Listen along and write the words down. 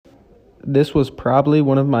this was probably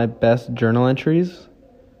one of my best journal entries.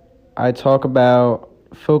 I talk about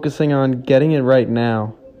focusing on getting it right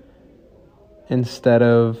now instead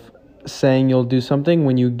of saying you'll do something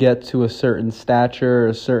when you get to a certain stature,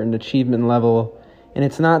 a certain achievement level. And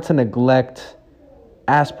it's not to neglect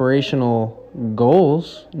aspirational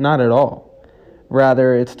goals, not at all.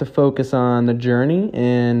 Rather, it's to focus on the journey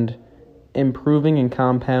and improving and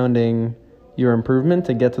compounding your improvement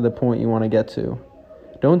to get to the point you want to get to.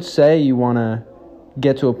 Don't say you want to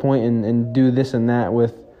get to a point and do this and that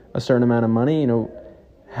with a certain amount of money.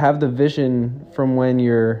 Have the vision from when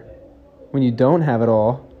you don't have it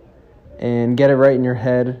all, and get it right in your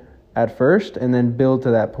head at first, and then build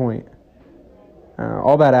to that point.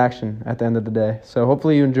 All about action at the end of the day. So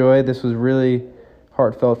hopefully you enjoyed. This was really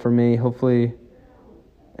heartfelt for me. Hopefully,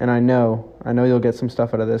 and I know you'll get some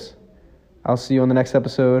stuff out of this. I'll see you on the next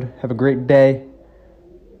episode. Have a great day.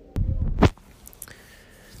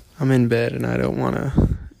 I'm in bed and I don't want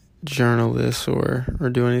to journal this or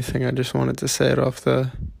do anything. I just wanted to say it off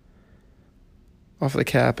the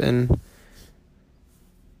cap. And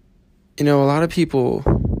a lot of people,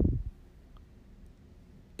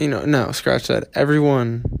 no, scratch that.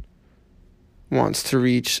 Everyone wants to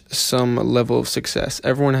reach some level of success.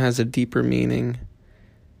 Everyone has a deeper meaning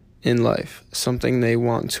in life, something they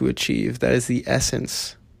want to achieve. That is the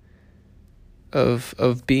essence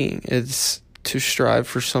of being. It's to strive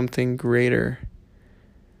for something greater.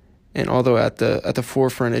 And although at the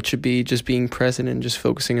forefront it should be just being present and just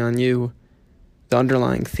focusing on you, the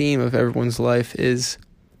underlying theme of everyone's life is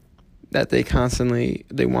that they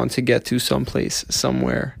want to get to someplace,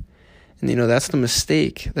 somewhere. And, that's the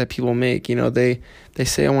mistake that people make. They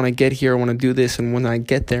say, I want to get here, I want to do this, and when I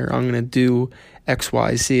get there, I'm going to do X,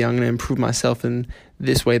 Y, Z. I'm going to improve myself in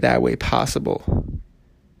this way, that way possible.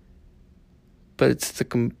 But it's the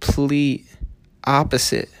complete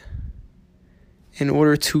opposite. In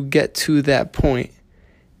order to get to that point,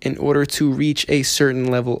 in order to reach a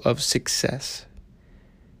certain level of success,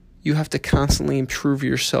 you have to constantly improve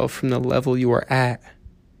yourself from the level you are at.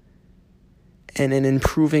 And in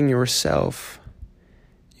improving yourself,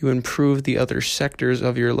 you improve the other sectors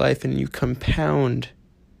of your life and you compound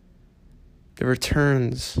the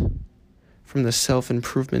returns from the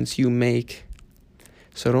self-improvements you make.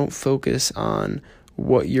 So don't focus on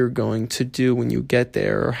what you're going to do when you get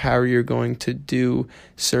there or how you're going to do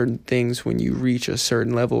certain things when you reach a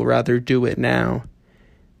certain level. Rather, do it now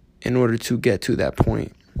in order to get to that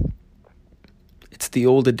point. It's the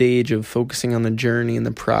old adage of focusing on the journey and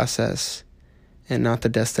the process and not the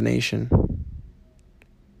destination.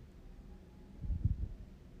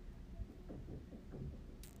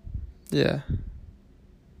 Yeah.